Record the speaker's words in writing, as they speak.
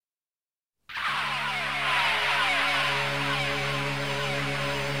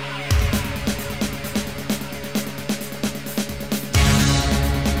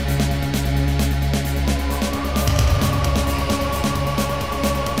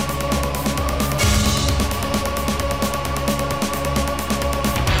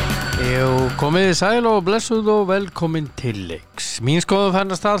Komiði sæl og blessuð og velkomin til leiks. Mín skoðum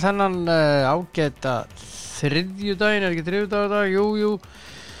fannast að þennan ágæta þriðjudaginn, ekki þriðjudagur, jú.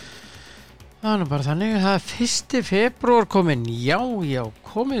 Það er nú bara þannig, það er 1. febrúar kominn, já,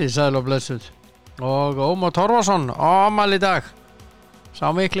 komiði sæl og blessuð. Og Ómar Torfason, ámæli í dag.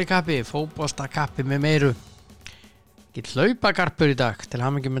 Sá mikli kappi, fótboltakappi með meiru. Ekki hlaupagarpur í dag, til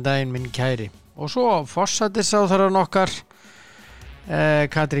hamingju með daginn minn kæri. Og svo forsætisráðherrann okkar,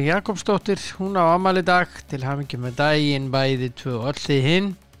 Katrín Jakobsdóttir, hún á afmæli í dag, til hamingju með daginn bæði tvö og öll þið hinn.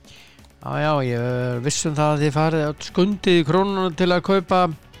 Já, ég er viss það að þið farið öll skundið í krónuna til að kaupa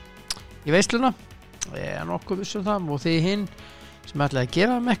í veisluna. Ég er nokkuð viss það og þið hinn sem ætlaði að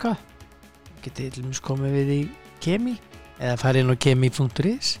gefa með eitthvað. Getið til dæmis komið við í Kemi eða farið inn á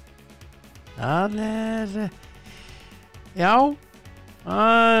kemi.is. Það já,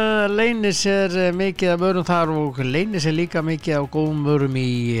 leynir sér mikið af vörum þar og leynir sér líka mikið af góðum vörum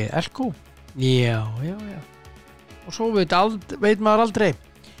í Elko. Já. Og svo veit maður aldrei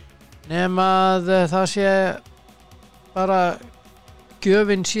nema að það sé bara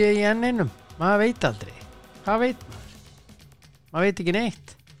gjöfin sé í enninum. Maður veit aldrei. Hvað veit maður? Maður veit ekki neitt.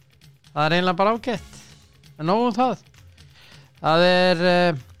 Það er eiginlega bara ágætt. En nóg það. Það er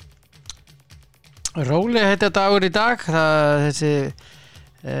róleg heita dagur í dag. Það þessi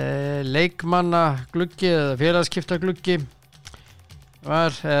leikmanna gluggi eða félagaskipta gluggi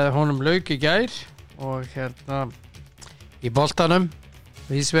var honum lauk í gær og hérna í boltanum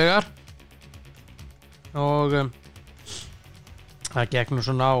vísvegar og það gekk nú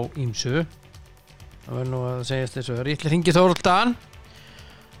svona á ýmsu. Það var nú að segjast þessu Ítli hringi Þóruldan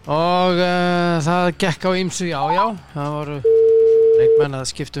og það gekk á ýmsu, já, það voru leikmenn að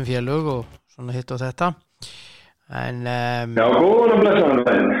skipta félög og svona hitt og þetta. En já, góðan og blessaðan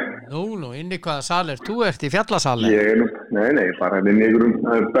daginn. Nú, inn í hvaða sal er? Þú ert í fjallasali? Ég er nú, nei, bara inn í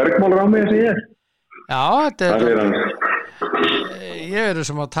einhverjum bergmálur á mig sem ég er. Já, þetta er hann. Ég er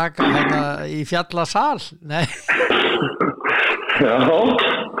sem að taka hérna í fjallasal. Nei. Já.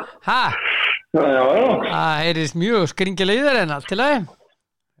 Ha? Já. Það heyrist mjög skringilega í þér en allt til að.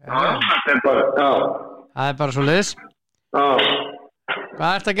 Já, þetta er bara, já. Það er bara svo leiðis. Já.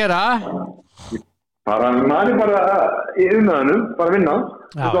 Hvað ert að gera? Maður er bara í iðnaðinum, bara að vinna.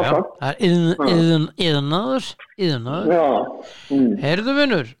 Já, það er iðnaður. Já. Heyrðu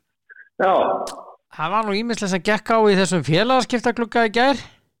vinur? Já. Það var nú ýmislegt sem gekk á í þessum félagaskiptaglugga í gær.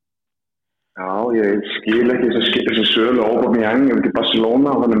 Já, ég skil ekki þessi sölu óbúin í England, ég veit í Barcelona,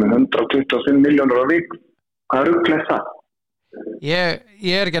 hann er með 125 milljónur á vik. Hvað rugglar það?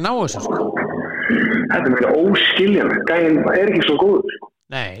 Ég er ekki að ná þessu, sko. Þetta er meira óskiljanlegt, gæinn er ekki svo góður.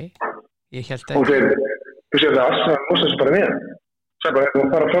 Nei, ég held ekki. Og þú séu það að það mosta þessu bara við. Það er bara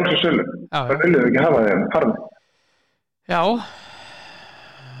að fara frá þessu sölu. Það viljum við ekki hafa þeim, farmi. Já,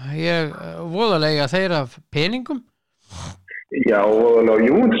 ég voðalega þeirra peningum. Já, voðalega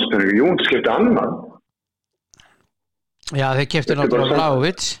Júnt skipti annan. Já, þeir keyptu náttúrulega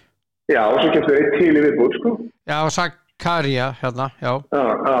Vlahovic. Já, og svo keyptu eitt til í viðbúð, sko. Já, Sakarja, hérna, já.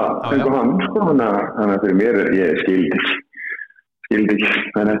 Fengur hann, sko, þannig að fyrir mér ég skildi ekki,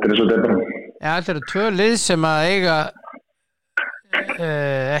 en þetta er svo debra. Já, þetta eru tvö lið sem að eiga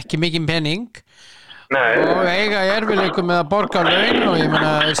ekki mikinn penning. Nei. Og eiga erfiðleikum með að borga laun og ég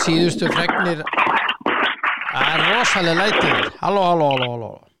meina síðustu fregnir. Það er rosalega lætið. Halló.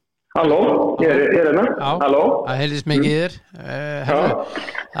 Halló, ég er hérna. Halló. Það heyrðist mikið í þér.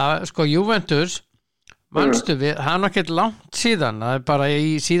 Sko, Juventus, manstu við, það er nokkið langt síðan, það er bara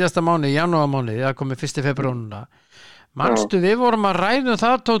í síðasta mánuði, janúarmánuði, það komið 1. febrúar núna. Manstu við vorum að ræða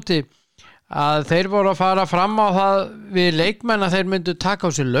það, Tóti, að þeir voru að fara fram á það við leikmenn að þeir myndu taka á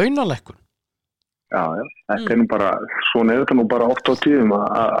sig launalækkun. Já, þetta er nú bara, svona er þetta nú bara oft á tíðum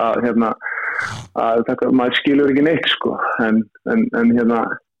að þetta, maður skilur ekki neitt, sko, en hérna,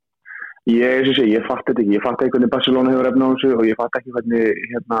 ég fatt þetta ekki, ég fatt ekki hvernig Barcelona hefur efna á þessu og ég fatt ekki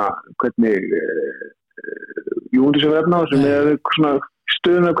hvernig Júndis hefur efna á þessu með svona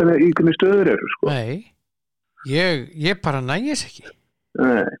stöðuna, hvernig stöður eru, sko. Nei. Ég bara nægis ekki.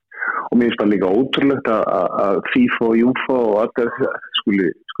 Nei, og mér finnst það líka ótrúlegt að FIFA og UEFA og allir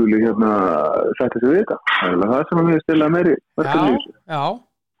skuli hérna setja sig við þetta. Það er sem að mér stila meiri verkefni. Já.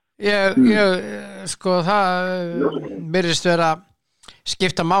 Ég sko það virðist vera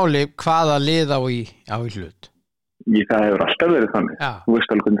skipta máli hvaða lið á í hlut. Það hefur alltaf verið þannig. Já. Þú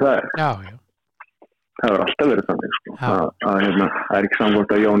veist alveg hvernig það er. Já. Það hefur alltaf verið þannig, sko. Það er ekki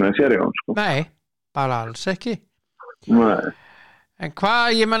samkvæmt að Jón eða Serjón, sko. Nei. Bara alls ekki. Nei. En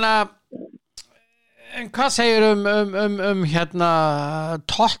hvað segir hérna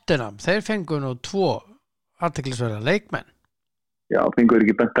Tottenham? Þeir fengu nú 2 athyglisverða leikmenn. Já, fengur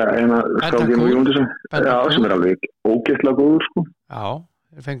ekki benta eina skákinn og Jónsson. Já, sem alveg ógeðslega góður, sko. Já,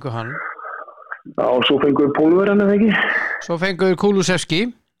 fengur hann. Já, og svo fengur Pólverjan, eða ekki? Svo fengur Kulusevski,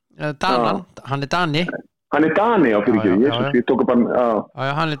 Danan, hann Dani. Hann Dani, já, fyrir ekki, ég tók bara,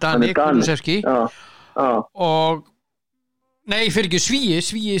 já, hann Dani, Kulusevski. Já. Og nei, fyrir ekki,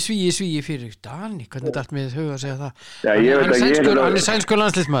 Svíi fyrir Dani, hvernig dætt mér huga að segja það? Já, hann sænskur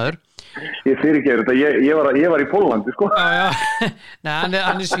landsliðsmaður. Ég fyrir ekki þetta, ég var í Pólandi, sko. Já, nei,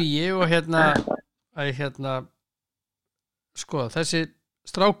 hann Svíi og hérna, sko, þessi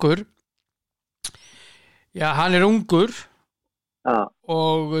strákur, já, hann ungur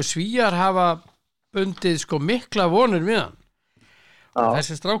og Svíjar hafa bundið sko mikla vonir við hann.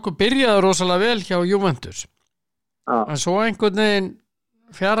 Þessi strákur byrjaði rosalega vel hjá Juventus. En svo einhvern veginn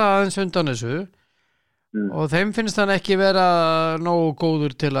fjara aðeins undan þessu og þeim finnst hann ekki vera nógu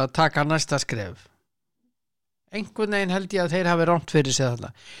góður til að taka næsta skref. Einhvern veginn held ég að þeir hafi rámt fyrir sig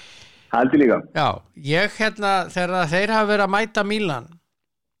þarna. Held ég líka. Já, ég þegar þeir hafi verið að mæta Milan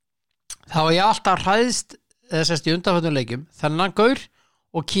þá var ég alltaf hræðst þessast í undanförnum leikjum þennan Gaur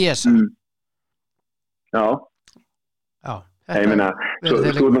og Chiesa. Já, ég meina, þú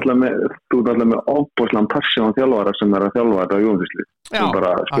ert náttúrulega með ofboðslegan passjón þjálfara sem að þjálfa þetta á Jónfísli sem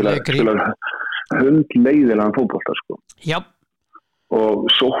bara spila hundleiðilegan fótbolta, sko. Já. Og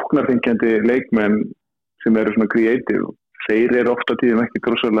sóknarþengjandi leikmenn sem eru svona creative, þeir eru ofta tíðum ekki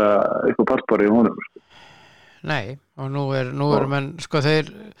drossalega upp á partbari í honum, sko. Nei, og nú er menn, sko,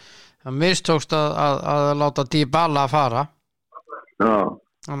 þeir mistókst að láta Dybala fara. Já.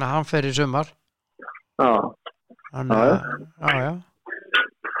 Þannig að hann fer í sumar. Já. Já.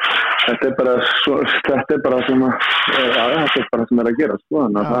 Þetta er bara sem að gera, sko,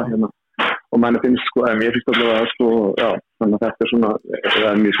 þannig að það og manni finnst, sko, ég finnst allavega, sko, já, þannig að þetta er svona það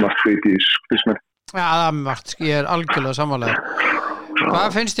er mjög smart kritísk. Já, það er margt, ég er algjörlega sammála.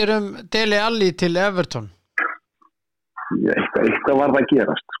 Hvað finnst þér Dele Alli til Everton? Já, eitthvað var það að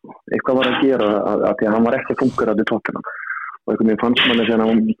gerast, sko. Eitthvað var að gera að því að hann var ekki fungerandi í Tottenham. Og einhvern veginn fannst manni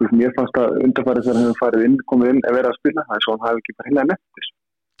þegar mér fannst að undarfærið þegar hann hefur farið inn, komið inn að vera að spila, það er svo hann hafi ekki bara heila neftis.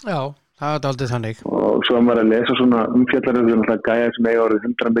 Já, það er aldrei þannig. Og svo var að lesa svona umfjallaröð við náttúrulega gæja sem eiga orðið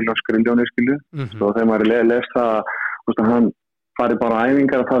 100 miljón skriljónir, skilu. Svo þegar maður lesa það að hann farið bara á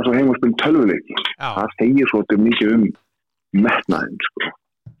æfingar að það er svo heim og spil tölvuleiki. Það segir svo mikið metnaðinn, sko.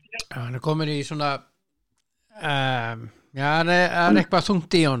 Já, hann er komin í svona já, hann er eitthvað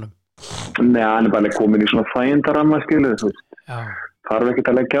þungt í honum. Nei, hann er bara komin í svona þægindaramma, skilu, þú veist. Já. Þarf ekkert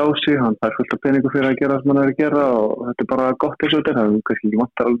að leggja á sig, hann fær fullt af peningu fyrir að gera sem hann er að gera og þetta er bara gott eins og þetta. Það er kannski ekki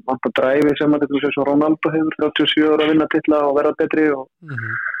vant að dræfi sem að þetta svo Ronaldo hefur 37 ára að vinna titla og vera betri og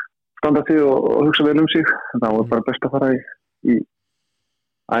standa til og hugsa vel sig. Það var bara best að fara í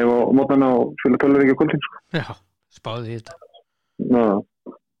æfa á mótana og spila tölvuleiki á kvöldin, sko. Já, spáði í þetta. Já.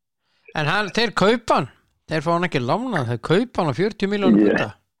 En þeir kaupa hann, þeir fá hann ekki lánað, þeir kaupa hann á 40 milljónum þetta.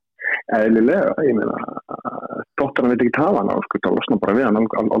 Eðlilega, ég meina dóttarinn veit ekki tafa hann á, sko, það losna bara við hann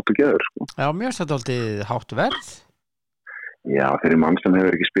aldrei geður, sko. Já, mér finnst þetta aldrei hátt verð. Já, fyrir mann sem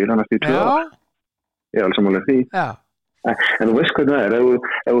hefur ekki spilað næst í 2 ár. Ég er alveg sammála því. Já. En þú veist hvernig það er,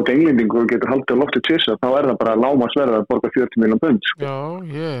 ef þú englendingur getur haldið á lofti tvisa, þá er það bara lágmarksverð að borga 40 milljón pund, sko. Já,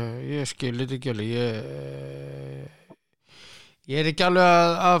 ég skil þetta ekki alveg, ég er ekki alveg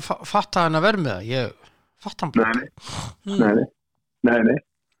að fatta hann að verð með það, ég fatta hann bara. Nei.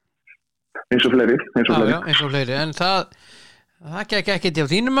 Eins og fleiri. Já, eins og fleiri, en það gekk ekki til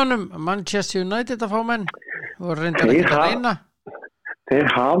þínum mönnum, Manchester United að fá menn og reyndar ekki að reyna. Þeir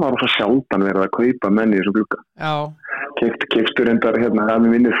hafa rosa sjaldan verið að kaupa menn í þessu glugga. Já. Keyptu reyndar það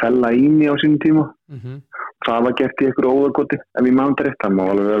með vinnur Fellaini á sínum tíma. Það var gert í einhverju óðagoti, ef ég man þetta rétt, það má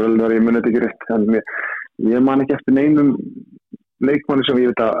alveg vel vera, ég mun þetta ekki rétt, en ég man ekki eftir neinum leikmanni sem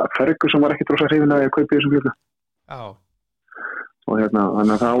ég veit að Ferguson var ekki rosa hrifinn að kaupa í þessu glugga. Já. Og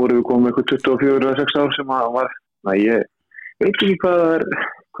þannig að það voru við komið eitthvað 24 eða 6 ár sem að var, ég veit ekki hvað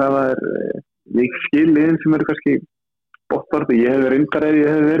það er, ég skil liðin sem eru kannski bóttvarti, ég hef reyndar ef ég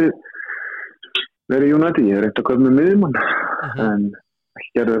hef verið United, ég hef reynd að köpa með miðjumann, en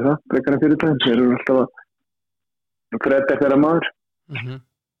ekki gerðu það, frekar en fyrirtæðin, þeir eru alltaf að freda þeirra maður.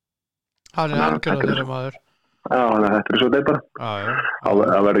 Hann er algjörlega þeirra maður. Já, þannig að þetta er svo þetta bara.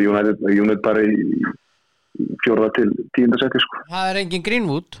 Að vera United bara í 4. til 10. seti, sko. Það er engin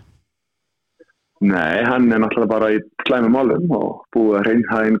Greenwood? Nei, hann er náttúrulega bara í slæmum málum og búið að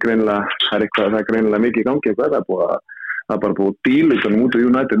reynhæðin greinilega, það er greinilega mikið í gangi eitthvað, það er bara búið dílutunum út á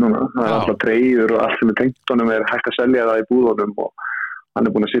United núna, það er alltaf treyður og allt sem er tengt honum er hægt að selja það í búðunum og hann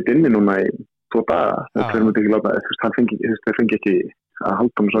er búin að sitja inni núna í 2 daga, það fyrir mig ekki láta, þeir fengi ekki að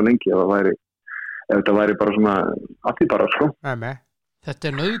halda hann svo lengi ef ef þetta væri bara svona allir bara, sko. Nei. Þetta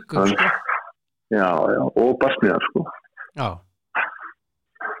nauðgun, sko. Já, og barsmiðar, sko. Já.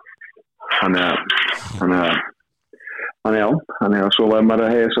 Þannig að svo var maður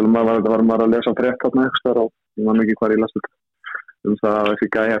að heyja, svo var maður að lesa frétt þarna eitthvað og ég man ekki hvað ég las þetta. Það að þessi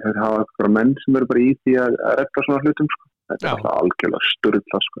gæjar þeir hafa eitthvað menn sem eru bara í því að redda svona hlutum, sko. Þetta er alltaf algjörlega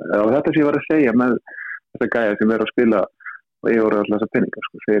sturla, sko. Og þetta sem ég var að segja með þessa gæjar sem eru að spila og ég voru alltaf þessa peningar,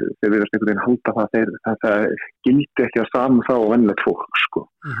 sko. Þeir virðast einhvern veginn halda það gildi ekki að saman þá og vennlegt fólk, sko.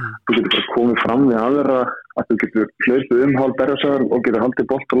 Þú getur bara komið fram við aðra að þú getur hlaupið hálf berjasagar og getur haldið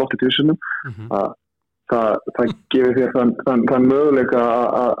bolt og loftið tvísunum. Það gefur þér þann möguleika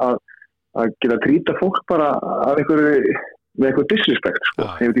að geta trýta fólk bara af með eitthvað disrespect, sko.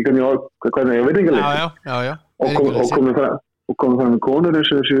 Ég veit ekki hvernig ég veit ekki leik. Já. Og komið fram með konur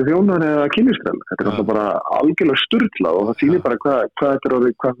eins og þessu þjónar eða kynlífskrel. Þetta er alltaf bara algjörlega sturlað og það sýnir bara hvað þetta er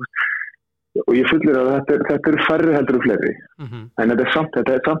orðið, og ég fullir að þetta eru færri heldur en fleiri. En þetta er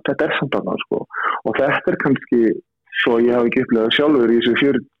samt annað, sko. Og þetta er kannski, svo ég hafi ekki upplegað sjálfur í þessu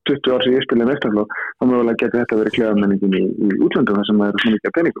 20 ár sem ég spilaði meistaraflokk, þá mögulega getur þetta verið kleðamenningin í útlöndum þar sem það eru svo mikið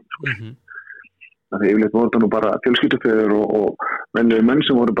af peningum, sko. Það er yfirleitt voru það nú bara fjölskyldufeður og menn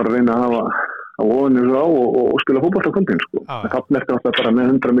sem voru bara að reyna að hafa á ofinir og spila fótbolta á kvöldin, sko. Það er alltaf bara með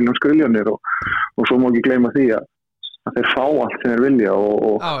 100 miljón skriljónir og svo má ekki gleyma því að þeir fá allt sem þeir vilja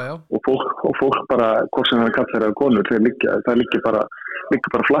og fólk bara, hvort sem það er kallar eða konur, það liggja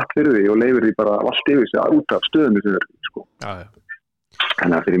bara flatt fyrir því og leifir því bara allt yfir sig út af stöðunni sem þeir, sko.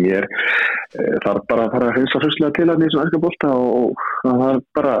 Þannig að fyrir mér þarf bara að fara að hreinsa hraustlega til að nýja svona bolta og það er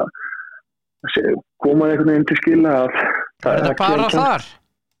bara koma einhvern veginn til skila að er þetta bara þar?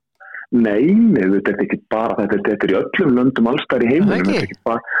 Nei, þetta er ekki bara þetta er í öllum löndum allstæðar í heiminum, þetta er ekki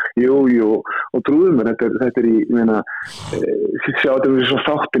bara, jú og trúðu mér, þetta er í, ég meina sjá þetta er svo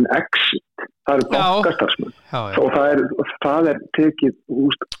þáttinn Exit, það eru bankastarfsmenn og það er tekið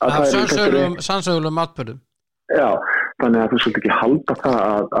af sannsögulegum atburðum. Já, þannig að þú svolítið ekki halda það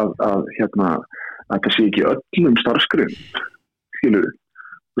að það sé ekki öllum starfsgrunn, skilur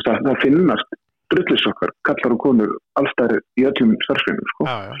það finnast drullisokkar, kallar og konur allstæðar í öllum starfsgrunum, sko.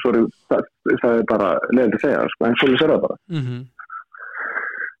 Það er bara leiðilegt að segja, sko, en svolítið sér það bara.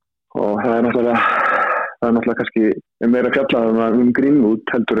 Og það er náttúrulega kannski meira fjallað Greenwood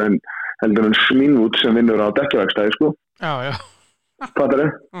heldur en Smínwood sem vinnur á dekkjavegstæði, sko. Já. Fattar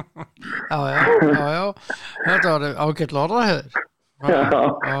þið? Já. Þetta var ágætlega orðaheður.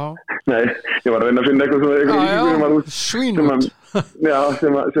 Já. Nei, ég var að reyna að finna eitthvað Svínwood. Já,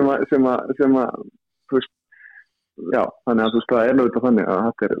 sem að þú veist, já, þannig að þú veist, það er náttúrulega þannig að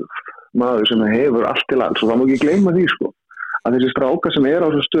þetta er maður sem hefur allt til alls og það má ekki gleyma því, sko, að þessi strákar sem er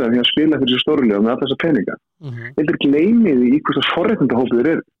á þessu stöðum því að spila fyrir þessu stórlega með alltaf þessa peninga, heldur gleymið í hvers forréttindahópið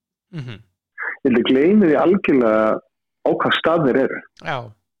þeir eru. Heldur gleymið í algjörlega á hvað stað þeir eru. Já.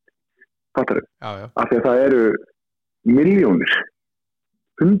 Fattar þau? Já. Af því að það eru milljónir,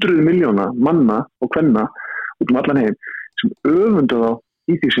 100 milljóna manna og kvenna út allan heim sem öfundu þá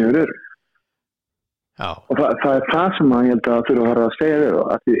í því sem þeir eru. Já. Og það er það sem ég held að þurfa að fara að segja við þá, að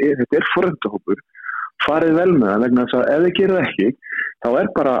þetta er forréttindahópur, farið vel með það vegna þess að ef þið gerir það ekki, þá er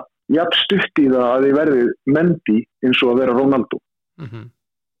bara jafn stutt í það að þið verðið Mendy eins og að vera Ronaldo.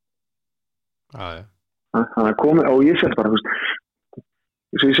 Já. Þannig að komið, og ég sér bara, þess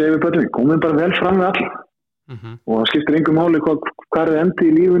að ég segi við bötum, komið bara vel fram með alla. Og það skiptir engum máli hvað er endi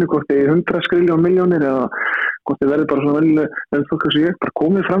í lífinu, hvort þið 100 skriljón milljónir eða hvort þið verður bara svona vel fólk sem ég, bara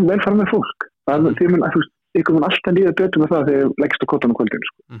komið vel fram með fólk. Það er því að ykkur mun alltaf líða betur með það þegar þið leggst á kottan á kvöldinu,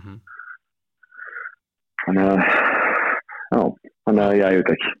 sko. Þannig að ég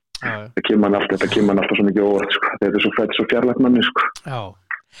veit ekki. Þetta kemur alltaf svo mikið óvart, sko. Þetta er svo fjarlægt manni, sko. Já.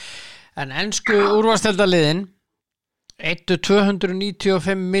 En ensku úrvalsdeildarliðin eyddu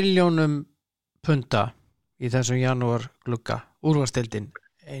 295 milljónum punda í þessum janúar glugga, úrvalsdeildin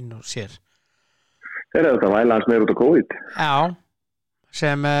einu og sér. Þeir eru þetta væla hans meir út á COVID. Já,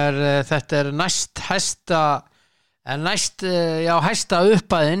 sem þetta er hæsta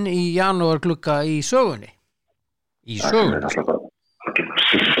uppæðin í janúar glugga í sögunni. Það er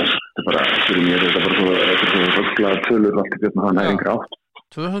bara, fyrir mér þetta bara svo rögglaðar tölur allt í björn og það er yngri átt.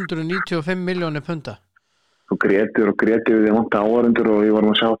 295 milljónir punda. Þú grétir við því vanta áhorfendur og við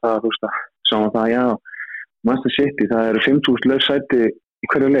vorum að sjá það, þú veist, sáum það, já, Manchester City, það eru 5.000 laufsæti í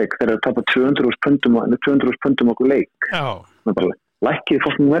hverju leik, þeir eru að tapa 200.000 pundum okkur leik. Já. Það er bara, lækkið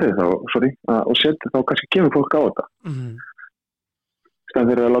fólk verið þá, og setja þá kannski kemur fólk á þetta. Þegar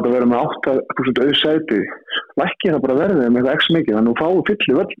þeir eru að láta vera með 8.000 auðsæti, lækkið það bara verðið með eitthvað x mikið, þannig að þú fáið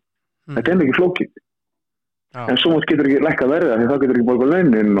fyllir völl. Þetta er ekki flókið. en svo getur ekki lækka verða því þá getur ekki borga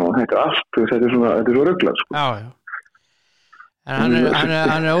launin og þetta allt, þetta er svo ruglað sko. Já. En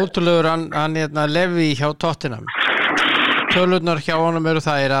hann er ótrúlegur, hann Levi hjá Tottenham. Tölurnar hjá honum eru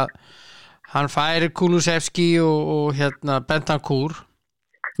það að hann færir Kulusevski og Bentancur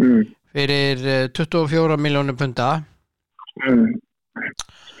fyrir 24 milljónir punda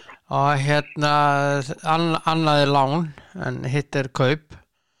og annað er lán en hitt er kaup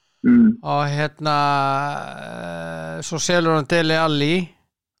og svo selur hann Dele Alli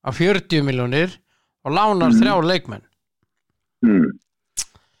á 40 milljónir og lánar 3 leikmenn.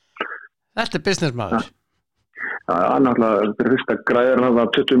 Þetta er businessmaður. Já, náttúrulega fyrir fyrsta græðir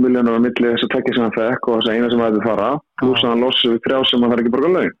hann 20 milljónir á milli þess að tekja sem hann fekk og þess að eina sem hann hefði fara pluss að hann lossi við 3 sem hann þarf ekki borga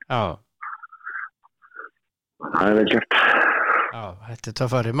laun. Já. Það er vel gert. Já, þetta er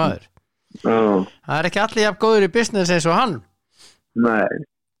töffari maður. Já. Það er ekki allir jafn góður í business eins og hann. Nei.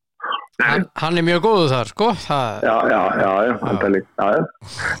 Hann er mjög góður þar, sko. Já, handæli. Já.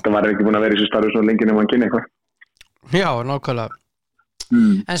 Það var ekki búin að vera í þessu starfi svo lengi nema hann kynni eitthvað. Já, nákvæmlega.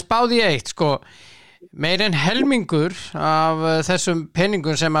 En spáði ég eitt, sko, meir en helmingur af þessum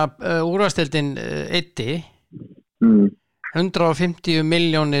peningum sem að úrvarsdeildin eyddi 150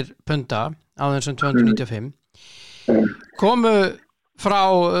 milljónir punda á þessum 295 komu frá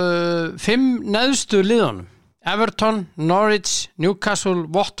 5 neðstu liðunum Everton, Norwich, Newcastle,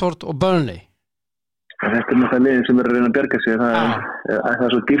 Watford og Burnley. Þetta er með það liðin sem er að reyna að berga sig það er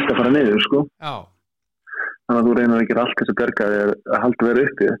svo dýrt að fara niður sko. Já. Þannig að þú reynar að gera allt þess að berga þig að halda vera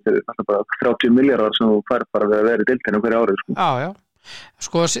uppi. Þetta er alltaf bara 30 miljardar sem þú fær bara við að vera í deildinni hverju árið sko. Já.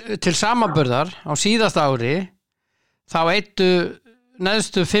 Sko til samanburðar á síðasta ári þá eyddu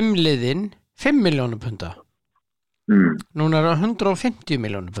neðstu 5 liðin 5 milljónir punda. Núna er það 150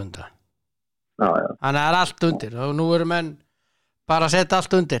 milljónir punda. Já. Þannig að það er allt undir og nú eru menn bara að setja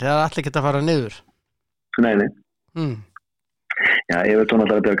allt undir, það er allir geta að fara niður. Nei. Já, ég veit hún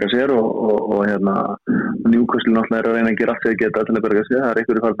alltaf að berga sér og Newcastle náttúrulega er að reyna að gera allt þegar geta til að berga sér, það er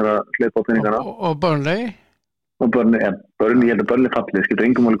einhverju farnir að hleypa á peningana. Og Burnley? Og Burnley, ég held að Burnley fallið, skiptir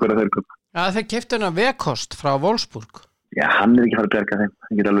engum máli hverja þeir köpa. Já, þeir keyptu hennar Weghorst frá Wolfsburg. Já, hann er ekki að fara að berga þeim,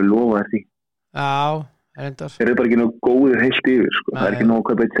 hann getur alveg lofað þér því. Já, reyndar. Þeir eru bara ekki nóg góðir heilt yfir, sko. Það er ekki nóg að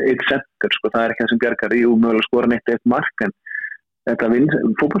kaupa eitt center, sko. Það er ekki það sem bjargar í og mögulega skora neitt eitt mark, en þetta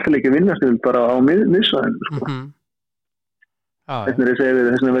fótboltaleikir vinnast bara á miðsvæðinu, sko. Þess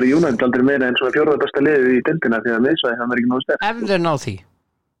vegna verður United aldrei meira en svona 4. besta liðið í deildina því að miðsvæði það verður ekki nóg sterkt. Ef þeir ná því.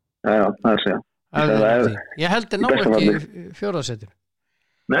 Já, það er að segja. Ég held þeir ná ekki 4. setinu.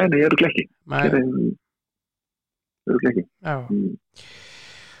 Nei, ég eru ekki. Já.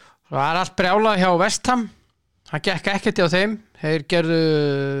 Það er allt brjálað hjá West Ham. Það gekk ekkert hjá þeim. Þeir gerðu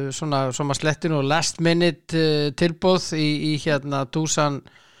svona slettinu og last minute tilboð í Dusan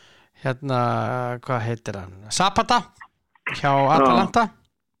hvað heitir hann? Zapata hjá Atalanta.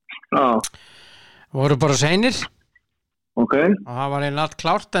 Já. Voru bara seinir. Ok. Og það var allt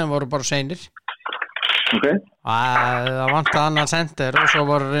klárt en voru bara seinir. Ok. Það vantaði annan sender og svo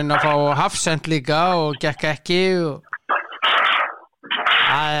voru reyna að fá hafsend líka og gekk ekki og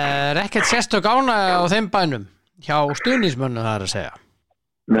það er ekkert sérstök ánægja á þeim bænum hjá stuðningsmönnum það er að segja.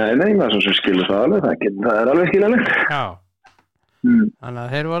 Nei, það er svo sem skilur það alveg, það er alveg skiljanlegt. Já. Þannig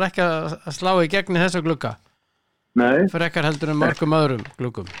að þeir voru ekki að slá í gegn í þessu glugga. Nei. Frekar heldur mörgum öðrum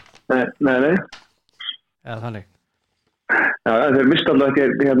gluggum. Nei. Eða þannig. Já, þeir mistu alltaf ekki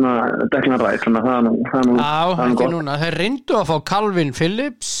Declan Rice, þannig að það er nú ekki núna. Þeir reyndu að fá Calvin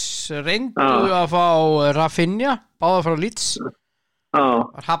Phillips, reyndu að fá Rafinha, báða frá Leeds.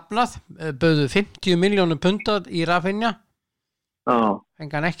 Var hafnað, bauðu 50 milljónir punda í Rafinha.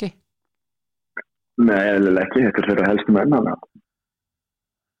 Fengi hann ekki? Nei, eða ekki, þetta er þeirra helstu menn hann.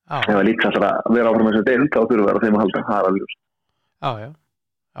 Ef að Leeds alltaf að vera áfram þessu deild, þá þurfa að vera þeim að halda, það er alveg just. Já,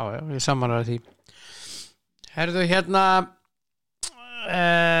 ég samanlega því. Herðu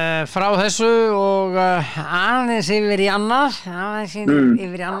frá þessu og aðeins yfir í annað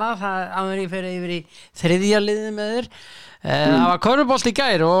áður yfir í þriðja liðið með þér. Það var körfubolti í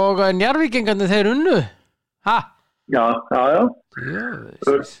gær og Njarðvíkingarnir þeir unnu. Ha? Já.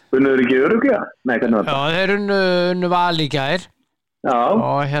 Unnuður ekki örugglega? Nei, hvernig var það? Já, þeir unnu Val í gær. Já.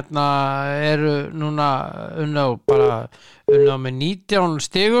 Og eru núna unnu með 19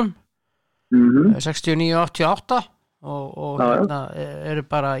 stigum. 69-88 og eru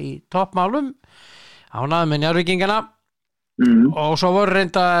bara í toppmálum ánægð með Njarðvíkingana og svo voru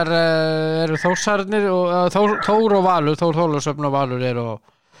reyndar eru Þórsarnir og Þór og Valur Þór Þólasöfn og Valur eru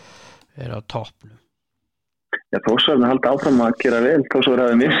á toppnum. Já, Þórsarnir halda áfram að gera vel Þórsarnir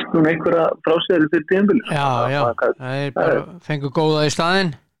hafi mist núna einhverja frá sér fyrir tímabili. Já, þeir bara fengu góða í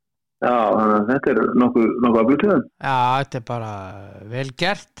staðinn. Já, þannig að þetta nokkuð afglutuð. Já, þetta bara vel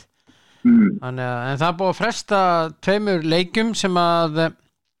gert. En það búið að fresta 2 leikjum sem að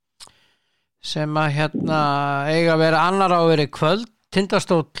eiga að vera annar á veri kvöld.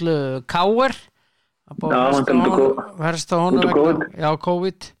 Tindastóll KR. Versta honum vegna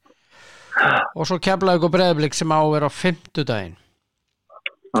COVID. Og svo Keflavík og Breiðablik sem á að vera á 5.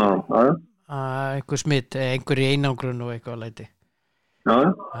 Einhver smitt, einhver í einangrun og eitthvað læti.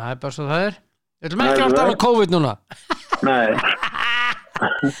 Það bara svo það Við erum ekki alltaf á COVID núna. Nei.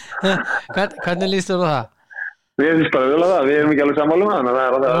 Hvernig líst þér á það? Við erum bara vel að það, við erum ekki alveg sammála það.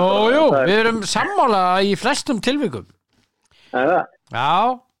 Jú, við erum sammála í flestum tilvikum. Það? Já.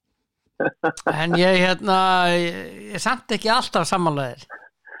 En ég samt ekki alltaf sammála þér.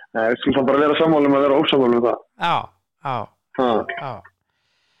 Nei, við skulum bara vera sammála að vera ósammála það. Já.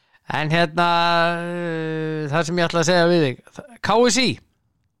 En það sem ég ætla að segja við þig. KSÍ.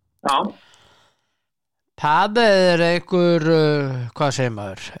 Já. Það einhver, hvað segir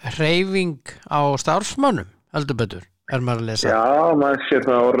maður, hreyfing á starfsmönnum, heldur betur, maður að lesa. Já, maður sér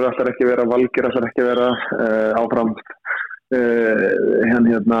það orður ætlar ekki vera, Valgeir ætlar ekki vera áfram.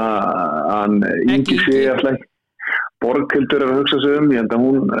 Hann Ingi sig ætlar ekki. Borghildur að hugsa sig ég held að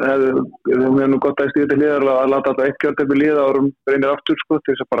hún hefði nú gott að stíða til liðar að láta þetta ekki alltaf liða árum reynir aftur til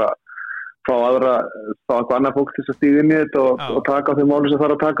þess að bara fá eitthvað annað fólk til að stíða inn í þetta og taka á þeim máli sem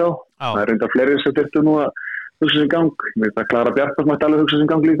þarf að taka á. Það reyndar fleiri sem þurftu nú að hugsa sig í gang. Mér finnst að Klara Bjarkars mætti alveg hugsa sig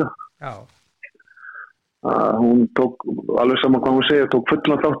í gang líka. Já. Hún tók alveg saman hvað hún segja, tók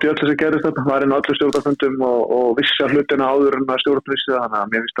fullan þátt í öllu sem gerist þetta, var inn á öllu stjórnarfundum og vissi að hlutina áður en að stjórn vissi það, þannig að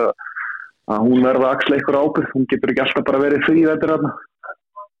mér finnst að hún verða að axla eitthvað ábyrgð, hún getur ekki alltaf bara verið frí þetta þarna.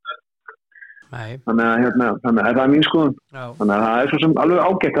 Nei. Þannig að það mín skoðun. Þannig að það svo sem alveg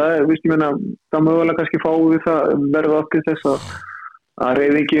ágætt, það mögulega kannski fáum við það verða aftur þess að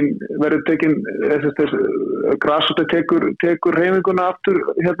reyfingin verður tekin, grasúta tekur reyfinguna aftur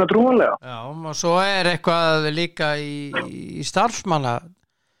trúanlega. Já, og svo eitthvað líka í starfsmanna,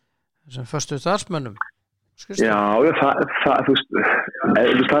 sem föstu starfsmönnum. Já, það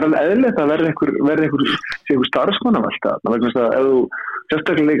er alveg eðlilegt að verði einhver starfsmannavelta vegna þess að ef þú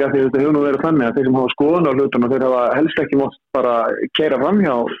sérstaklega líka því þetta hefur nú verið þannig að þeir sem hafa skoðun á hlutunum þeir hafa helst ekki mátt bara keyra fram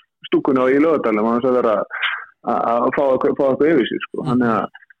hjá stúkunni og í Laugardalnum og þess að vera að fá eitthvað yfir sig sko. Þannig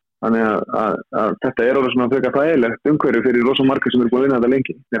að þetta alveg svona frekar þægilegt umhverfi fyrir rosa margir sem eru búin að vinna þetta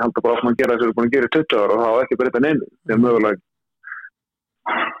lengi. Þeir halda bara áfram að gera þess að þeir eru búin að gera í 20 ára og það á ekki bara þetta neinu. Þeir mögulega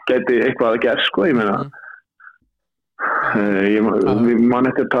geti eitthvað að gera sko, ég meina við mann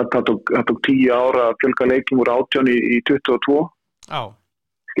eftir það tók 10 ára að fjölga leikjum úr 18 í 22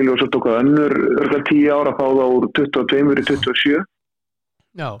 skilur og svo tók að önnur 10 ára þá úr 22 í 27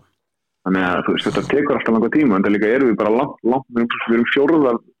 þannig að þetta tekur alltaf langa tíma en það líka erum við bara langt við erum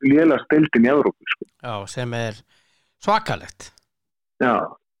 4. lélegasta deildin í Evrópu sko. Já, sem svakalegt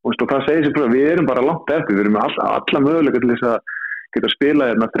og það segir sér við erum bara langt eftir, við erum með alla möguleika til þess að geta að spila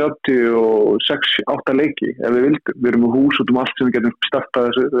 36-8 leiki ef við vildum, við erum með hús út allt sem við getum startað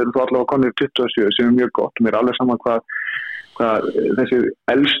þessu, við erum þá allavega konir 27 sem mjög gott, mér alveg saman hvað þessi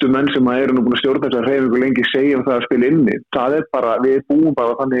elstu menn sem eru nú búin að stjórna þess að hreyfingu lengi segja það að spila inni, það bara við búum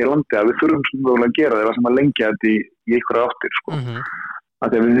bara þannig í landi að við þurfum sem við að gera það sem að lengja þetta í einhverja áttir sko. Að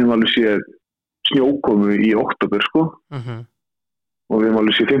við hefum alveg séð snjókomu í október sko og við höfum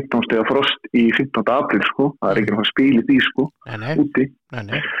alveg séð 15 stiga frost í 15. apríl sko, það ekki að spila því sko, úti.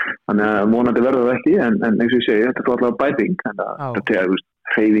 Þannig að vonandi verður það ekki, en eins og ég segi, þetta er allavega bæting, en þetta er,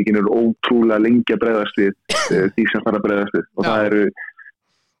 hreyfingin eru ótrúlega lengi að bregðast við því sem þarf að bregðast við og það eru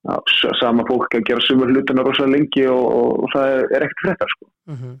sama fólk að gera sumur hlutina rosalega lengi og það er ekkert fréttar sko.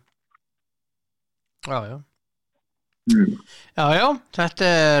 Já, þetta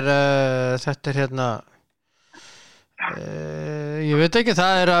er ég veit ekki,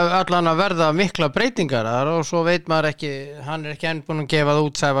 það allan að verða mikla breytingar og svo veit maður ekki, hann ekki enn búin að gefa það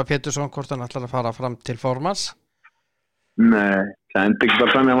út Sævar Pétursson hvort hann allan að fara fram til formans. Nei, það endur ekki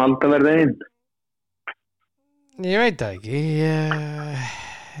bara þannig að valda verði einn. Ég veit það ekki,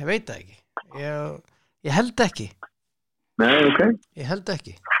 ég veit það ekki, ég held ekki. Nei, ok. Ég held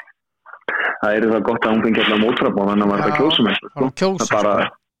ekki. Það það gott að hún fengi alltaf mótfrabóð en það var það kjósum það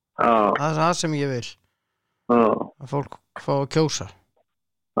er það sem ég vil. Að fólk fá að kjósa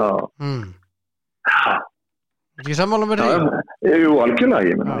ekki sammála með því? Jú, algjörlega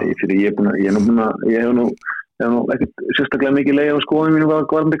ég hef nú ekkert sérstaklega mikið leið á skoðum mínu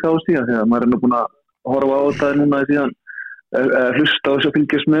varðandi KSÍ þegar maður nú búin að horfa á þetta núna síðan hlusta á þess að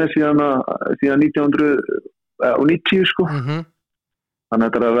fylgjast með síðan 1990 sko þannig að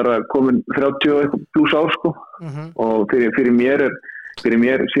þetta að vera komin 30 pluss ár sko og fyrir mér fyrir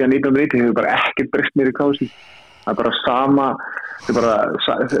mér síðan 1990 hefur bara ekkert breyst mér í KFC. Það bara sama, þetta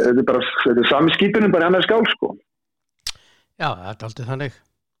er sami skípunum bara í annað skál, sko. Já, það aldrei þannig.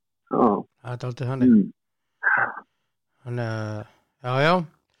 Já. Það aldrei þannig. Þannig að, já.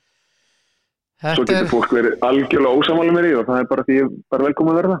 Svo getur fólk verið algjörlega ósammála mér í og það er bara því ég bara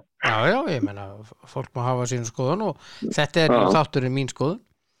velkomin að verða. Já, ég meina, fólk má hafa sín skoðun og þetta þátturinn mín skoðun.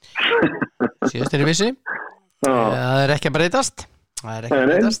 Síðast ég vissi. Það er ekki að breytast.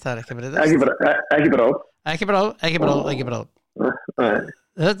 Ekki bráð.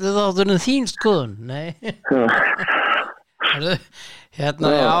 Þetta er þátturinn þín skoðun. Nei. Hérna,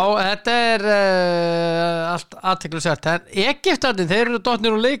 já, þetta er allt athyglisvert. En Egyptarnir, þeir eru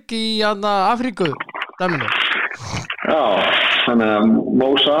dottnir og leik í Afríku dæminu. Já, þannig að Mo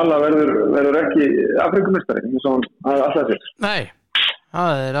Salah verður ekki Afríkumestari, eins og hann alltaf sér. Nei,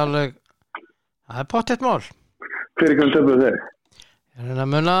 það er pottet mál. Fyrir hvernig töpuðu þeir? Ég reyna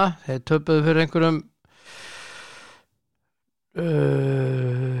að muna, þeir töpuðu fyrir einhverjum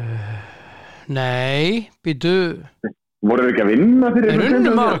nei, býtu voru þeir ekki að vinna fyrir þeir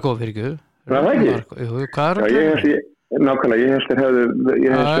unnu Marokkó fyrir ekki það ekki? Jú, hvað er það? Nákvæmlega, ég held það hefði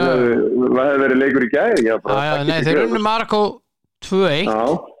verið leikur í gær nei, þeir unnu Marokkó 2-1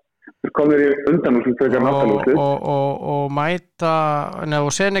 þeir komir í undanúrslit og mæta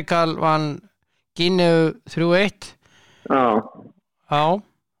og Senegal vann Gíneu 3-1 já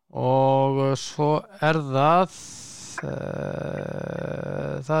og svo er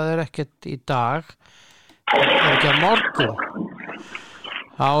það er ekkert í dag það er ekki á morgun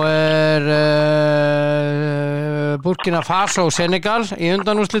þá er Burkina Faso og Senegal í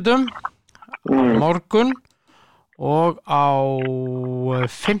undanúrslitum morgun og á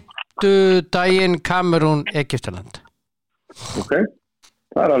fimmtudaginn Kamerún Egyptaland ok,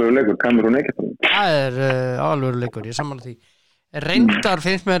 það er alveg leikur Kamerún Egyptaland það er alveg leikur, ég sammála því reyndar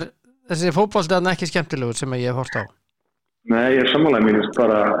finnst mér þessi fótbolti ekki skemmtilegur sem ég hef hort á nei, ég er sammála mér finnst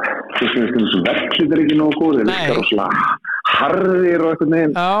bara þessi verklit ekki nógu góð þeir virkar rosalega harðir og eitthvað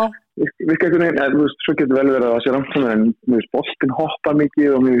neginn virka eitthvað neginn, svo getur vel verið að það sé ramtana en mér finnst boltinn hoppa mikið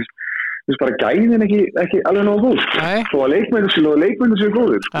og mér finnst bara gæðin ekki alveg nógu góð svo að leikmennu séu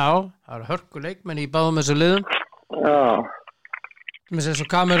góður já, það eru hörku leikmenn í báðum þessu liðum já með þess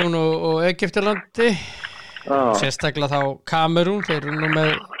að Kamerún og Egyptalandi sérstaklega þá Kamerún þeir eru nú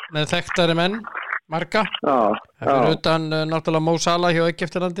með þekktari menn marga fyrir utan náttúrulega Mo Salah hjá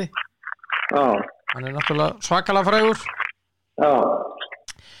Egyptalandi hann er náttúrulega svakalega frægur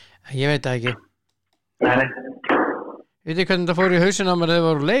ég veit það ekki veit ég hvernig það fór í hausinn á mér þegar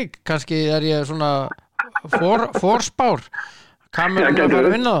voru leik kannski er ég svona forspár Kamerún að fara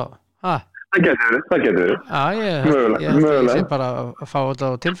að vinna þá það getur ég sé bara að fá þetta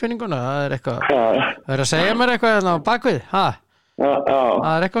á tilfinninguna það er eitthvað það er að segja mér eitthvað hérna á bakvið það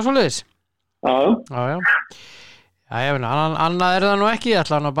er eitthvað svoleiðis já ég veit annað er það nú ekki ég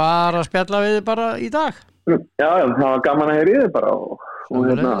ætla hann bara að spjalla við þið bara í dag já það var gaman að heyra í þið bara og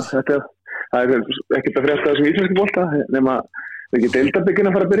hérna það er ekkert að frétta þessum íslensku bolta nema er ekki deildarbygginn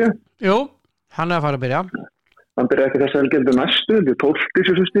að fara að byrja jú, hann er að fara að byrja hann byrja ekki þess að hann geldur næstu þetta er 12.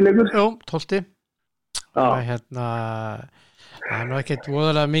 sem stíleikur jú, 12. og hérna það er nú ekkert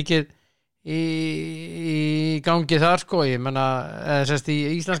voðalega mikið í gangi þar sko ég menna sérst í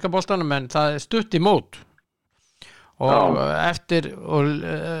íslenska boltanum en það er stutt í mót og eftir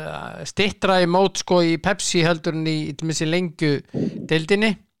stittra í mót sko í Pepsi heldur en í lengju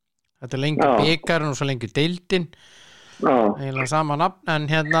deildinni þetta er lengju byggarinn og svo lengju deildin eiginlega sama nafn en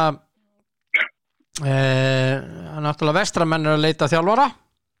hérna náttúrulega vestramenn er að leita þjálfara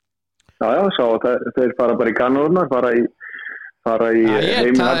svo þeir fara bara í kannurnar fara í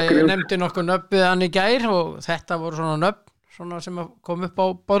Heimir Hallgríms ég nefndi nokkuð nöfn hann í gær og þetta voru svona nöfn svona sem kom upp á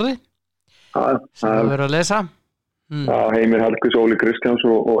borði sem við verðum að lesa Heimir Hallgríms, Óli Kristjáns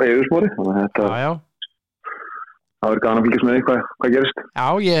og Eiður Smári þannig að þetta það verður gaman að fylgjast með því hvað gerist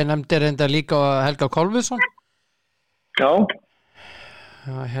ég nefndi reynda líka Helga Kolviðsson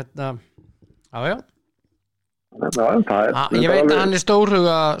hérna ég veit að hann er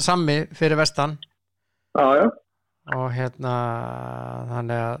stórhuga sammi fyrir vestan og hérna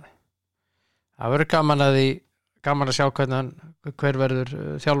þannig að það verður gaman að sjá hver verður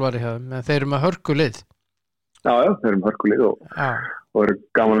þjálfari hjá þeim en þeir eru með hörkulið þeir eru með hörkulið og verður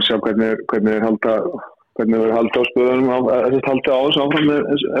gaman að sjá hvernig þeir halda á spöðunum halda á þessu áfram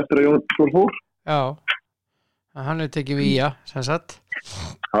eftir að Jón Þór fór hann er tekið við sem sagt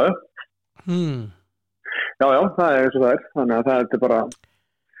það er eins og það er þannig að það er bara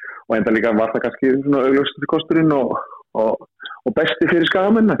og enda líka var það kannski svona augljósasti kosturinn og besti fyrir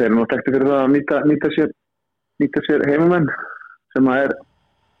skagamenn þeir eru nú þekktir fyrir það að nýta sér heimamenn sem að er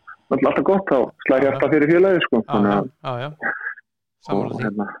alltaf gott þá slæði hjarta fyrir félagi sko. Já. Sammála því.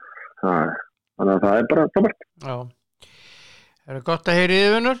 Þannig að það er bara tómart. Já. Er það gott að heyra í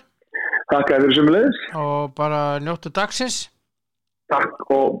þið, vinnur? Takk að þér sömuleiðis. Og bara njóttu dagsins. Takk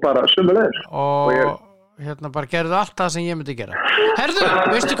og bara sömuleiðis. Og bara gerðu allt það sem ég myndi gera. Herðu,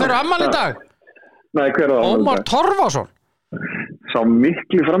 veistu hver er afmæli í dag? Nei, hver er afmæli í dag? Ómar Torfason. Sá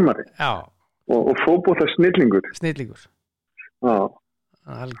mikli framari. Já. Og fótbolta snillingur. Já.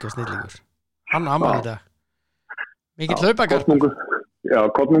 Algjör snillingur. Hann afmæli í dag. Mikill hlaupakar. Já,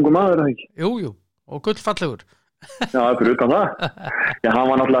 kottmungu maður, ekki? Jú. Og gullfallegur. Já, fyrir utan það. Já, hann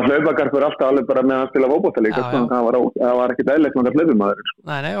var náttúrulega hlaupagarpur alltaf alveg bara með að spila fótbolta líka. Það var ekkert eðlilegt með hlaupumaður. Sko.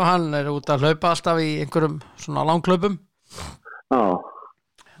 Nei, og hann er út að hlaupa alltaf í einhverjum svona langhlaupum. Já.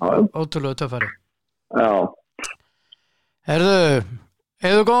 Ótrúlega töffari. Já.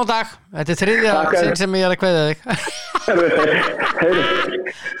 Hefðu góðan dag. Þetta er þriðja sinn sem ég er að kveðja þig.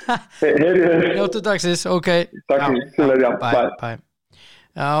 Heyri. Njóttu dagsins, ok. Takk, bye.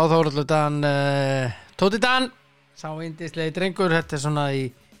 Já, Þórhallur Dan, Tóti Dan, sá indislegi drengur, þetta er svona í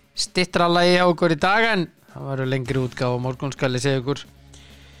stittra lagi hjá okkur í dag en það verður lengri útgáfa á morgun skal ég segja ykkur.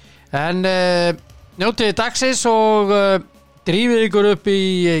 En njótið dagsins og drífið ykkur upp í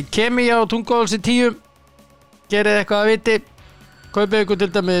Kemi á Tungólsi 10, gerið eitthvað að viti, kaupið ykkur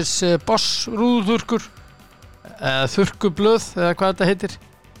til dæmis Boss rúðurþurrkur, þurrkublöð eða hvað þetta heitir,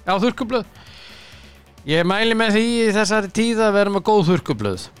 já þurrkublöð. Ég mæli með því í þessari tíð að vera með góð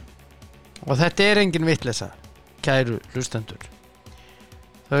þurrkublöð og þetta er engin vitleysa, kæru hlustendur.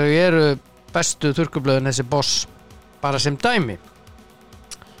 Þau eru bestu þurrkublöðin þessi Boss bara sem dæmi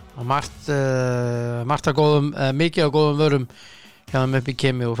og margt af góðum, mikið af góðum vörum hjá þeim upp í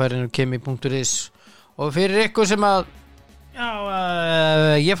Kemi og fer inn á kemi.is og fyrir ykkur sem að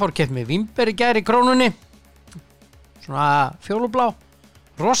ég fór keypt með vínber í gær í Krónunni svona fjólublá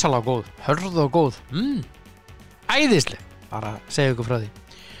rosalega góð, hörð og góð æðisleg, bara segja ykkur frá því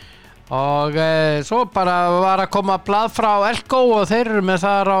og svo bara var að koma blað frá Elko og þeir eru með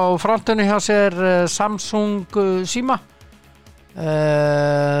þar á frontinu hjá sér Samsung síma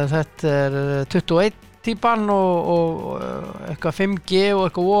þetta er 21 típan og eitthvað 5G og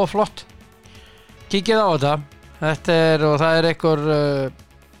eitthvað flott kíkið á þetta er og það er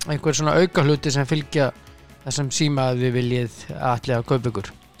einhver svona auka hluti sem fylgja þessum síma að við viljið allir að kaupa ykkur.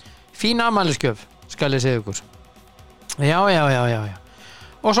 Fín afmælisgjöf, skal ég segja ykkur. Já.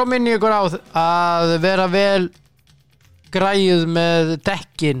 Og svo minni ykkur á að vera vel græjuð með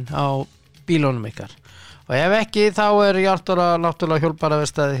dekkin á bílunum ykkar. Og ef ekki, þá er Hjartóra náttúrulega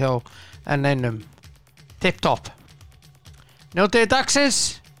hjólbaraverkstæði hjá N1 tip-top. Njótiði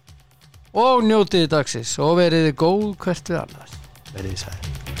dagsins og verið góð hvert við annað. Verið sæl.